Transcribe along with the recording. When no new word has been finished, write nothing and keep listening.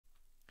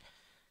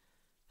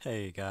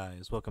Hey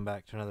guys, welcome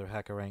back to another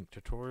HackerRank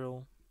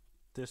tutorial.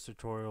 This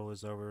tutorial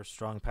is over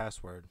strong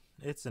password.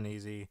 It's an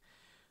easy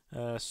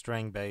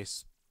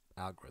string-based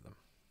algorithm.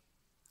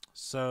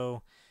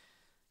 So,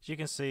 as you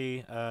can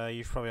see,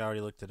 you've probably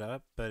already looked it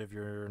up, but if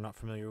you're not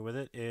familiar with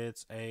it,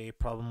 it's a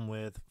problem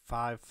with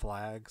 5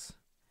 flags.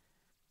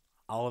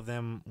 All of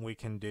them we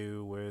can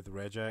do with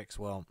regex.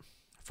 Well,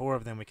 4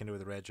 of them we can do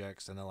with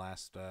regex, and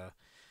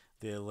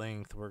the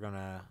length, we're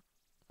gonna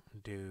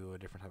do a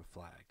different type of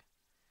flag.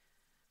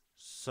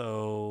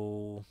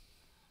 So,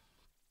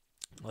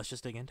 let's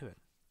just dig into it.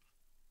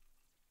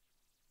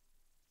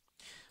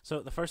 So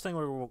the first thing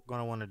we're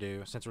going to want to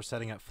do, since we're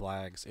setting up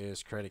flags,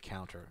 is create a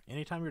counter.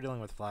 Anytime you're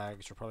dealing with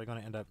flags, you're probably going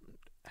to end up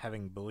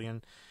having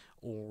Boolean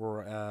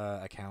or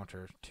a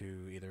counter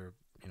to either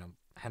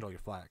handle your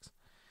flags.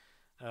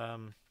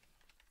 Um,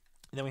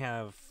 then we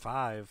have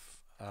 5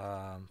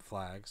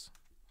 flags,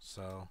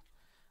 so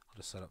I'll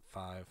just set up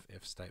 5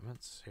 if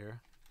statements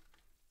here.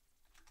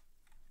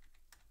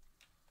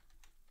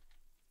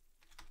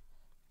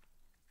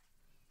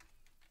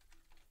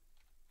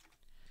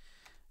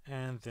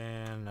 And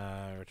then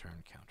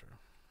return counter.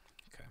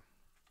 Okay.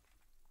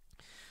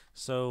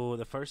 So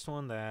the first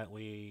one that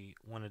we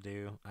want to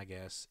do, I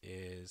guess,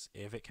 is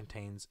if it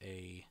contains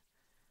a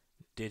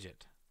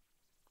digit.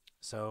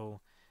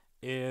 So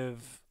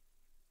if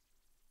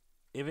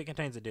it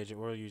contains a digit,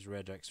 we'll use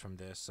regex from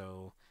this.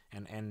 So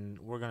and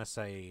we're gonna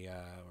say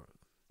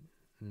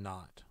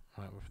not,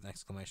 right, with an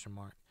exclamation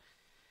mark,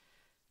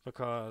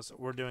 because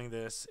we're doing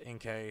this in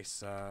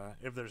case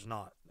if there's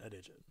not a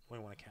digit we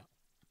want to count.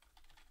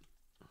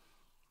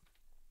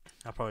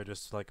 I probably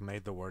just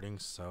made the wording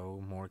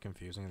so more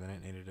confusing than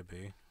it needed to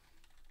be.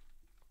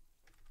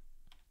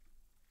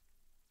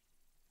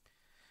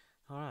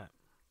 All right.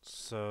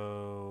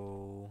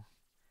 So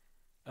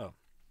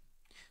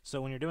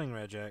so when you're doing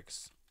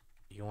regex,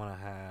 you want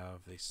to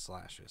have these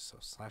slashes. So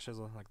slashes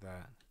look like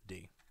that.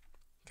 D.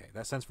 Okay,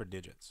 that stands for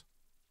digits.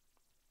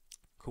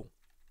 Cool.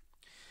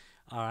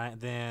 All right,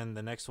 then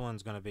the next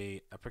one's going to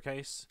be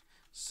uppercase.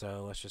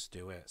 So let's just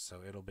do it. So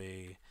it'll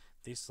be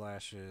these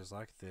slashes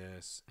like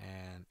this,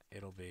 and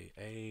it'll be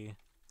A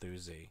through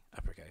Z,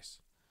 uppercase.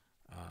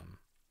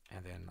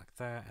 And then like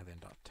that, and then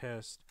dot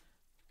test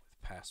with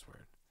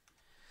password.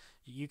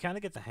 You kind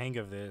of get the hang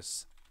of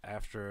this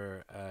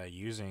after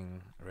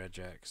using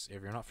regex.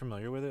 If you're not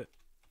familiar with it,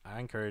 I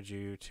encourage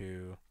you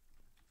to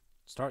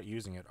start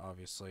using it,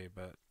 obviously,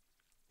 but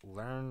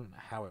learn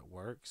how it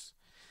works,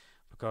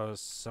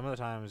 because some of the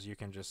times you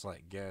can just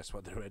guess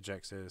what the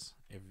regex is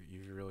if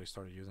you really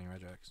started using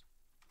regex.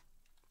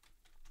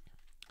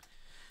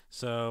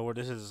 So where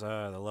this is the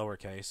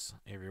lowercase,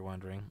 if you're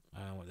wondering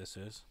what this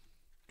is.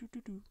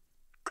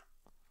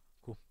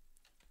 Cool.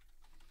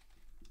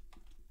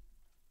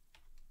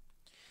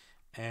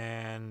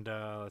 And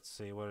let's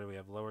see, what do we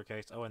have?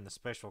 Lowercase. Oh, and the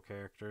special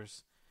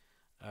characters.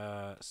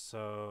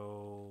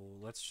 So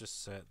let's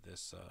just set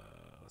this.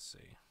 Let's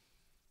see.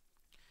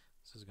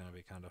 This is going to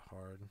be kind of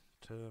hard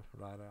to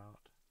write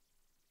out.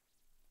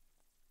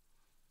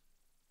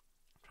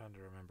 I'm trying to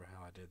remember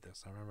how I did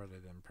this. I remember I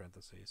did it in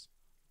parentheses.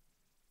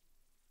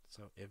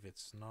 So if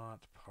it's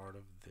not part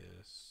of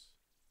this,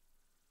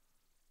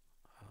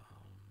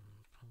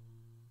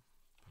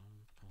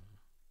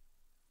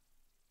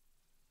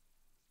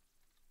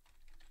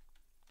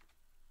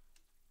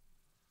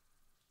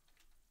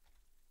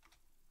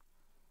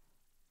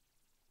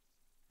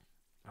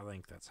 I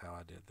think that's how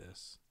I did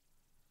this.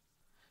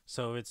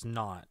 So it's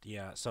not,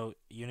 yeah. So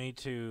you need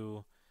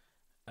to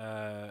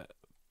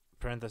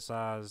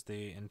parenthesize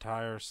the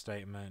entire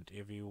statement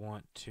if you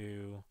want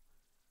to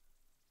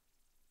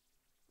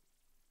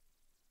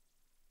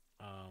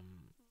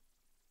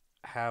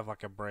have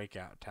a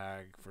breakout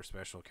tag for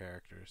special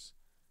characters.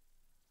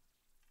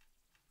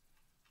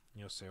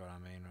 You'll see what I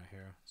mean right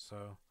here.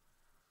 So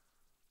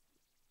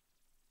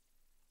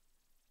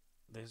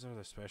these are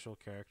the special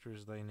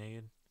characters they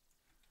need.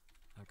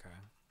 Okay,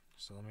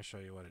 so let me show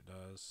you what it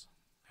does.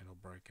 It'll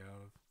break out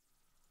of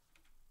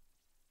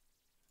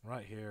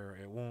right here.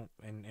 It won't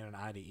in an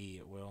IDE.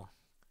 It will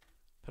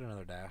put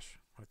another dash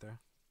right there.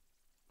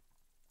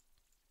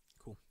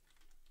 Cool.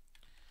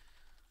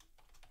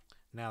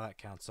 Now that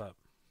counts up.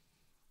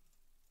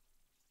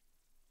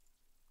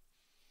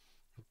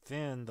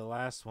 Then the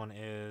last one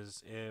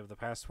is if the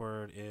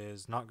password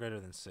is not greater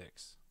than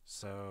 6.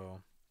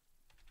 So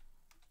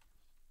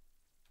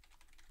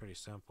pretty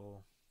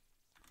simple.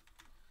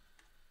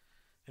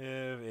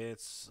 If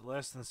it's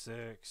less than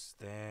 6,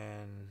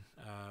 then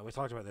we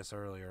talked about this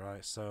earlier,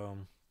 right? So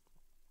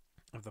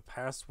if the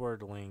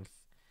password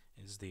length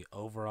is the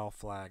overall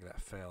flag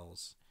that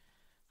fails,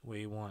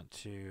 we want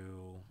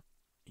to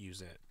use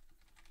it.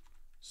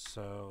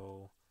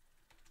 So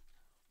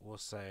we'll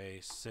say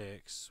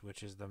 6,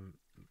 which is the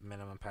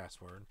minimum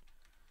password,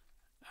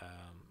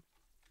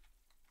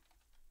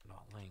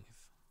 not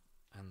length,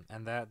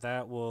 and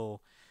that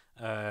will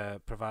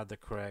provide the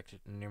correct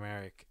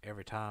numeric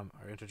every time,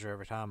 or integer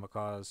every time,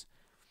 because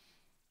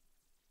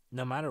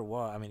no matter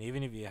what, I mean,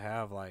 even if you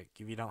have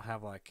if you don't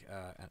have an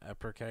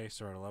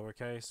uppercase or a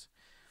lowercase,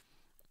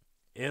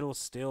 it'll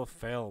still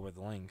fail with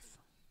length.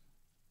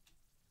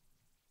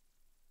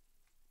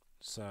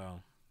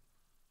 So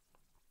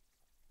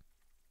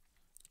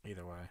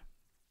either way.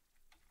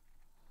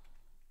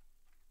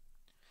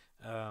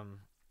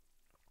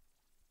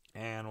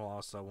 And we'll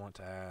also want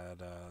to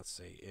add, let's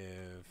see,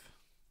 if,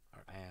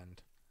 or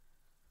and,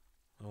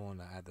 we'll want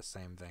to add the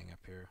same thing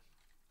up here.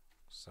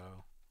 So,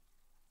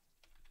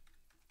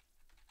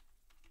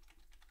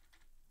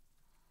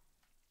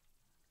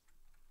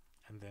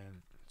 and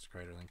then it's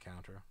greater than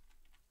counter.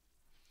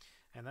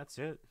 And that's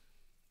it.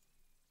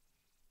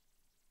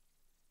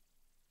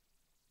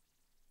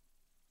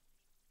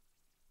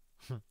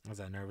 As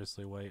I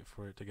nervously wait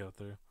for it to go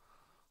through,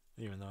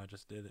 even though I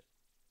just did it.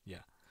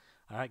 Yeah.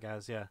 All right,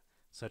 guys. Yeah.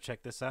 So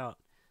check this out.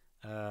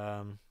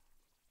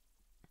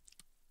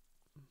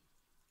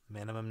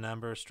 Minimum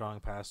number,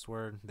 strong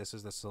password. This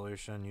is the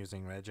solution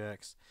using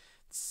regex.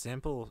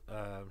 Simple,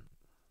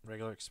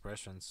 regular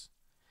expressions.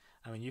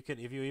 I mean, you could,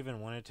 if you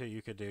even wanted to,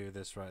 you could do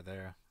this right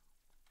there.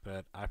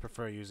 But I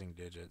prefer using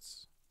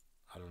digits.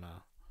 I don't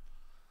know.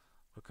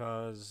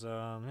 Because,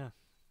 yeah.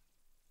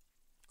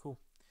 Cool.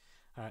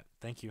 All right.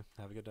 Thank you.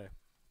 Have a good day.